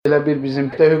Elə bir bizim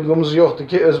də hüququmuz yoxdur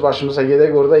ki, öz başımıza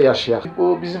gedək orada yaşayaq. Bu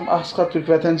bizim Ağsqa Türk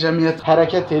Vətən Cəmiyyət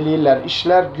hərəkət eləyirlər,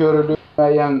 işlər görülür,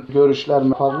 müəyyən görüşlər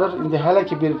aparılır. İndi hələ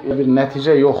ki bir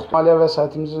nəticə yoxdur. Maliyyə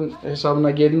vəsaitimizin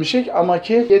hesabına getmişik, amma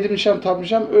ki gedmişəm,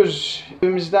 tapmışam öz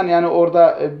evimizdən, yəni orada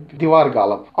divar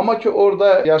qalıb. Amma ki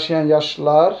orada yaşayan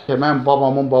yaşlılar, mənim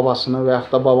babamın babasını və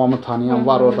yaxud da babamı tanıyan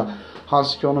var orada.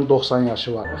 Hansı ki onun 90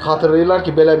 yaşı var. Xatırlayırlar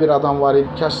ki belə bir adam var idi.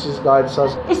 Kaş siz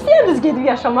qayıtsaz. İstəyirdiniz gedib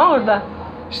yaşamaq orada?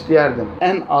 İstəyərdim.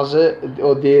 Ən azı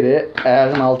o deyir,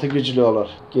 ayağın altı güclü olur.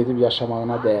 Gedib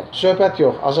yaşamağına dəyər. Söhbət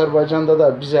yox. Azərbaycanda da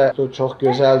bizə çox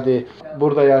gözəldir.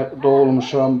 Burada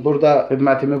doğulmuşam, burada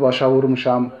xidmətimi başa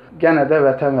vurmuşam. Yenə də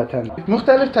vətən.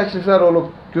 Müxtəlif təkliflər olub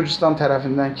Gürcüstan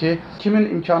tərəfindən ki, kimin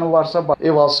imkanı varsa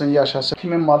ev alsın, yaşasın.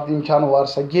 Kimin maddi imkanı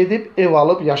varsa gedib ev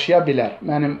alıb yaşaya bilər.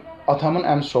 Mənim atamın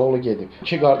əmisi oğlu gedib.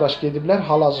 İki qardaş gediblər,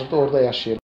 hal-hazırda orada yaşayır.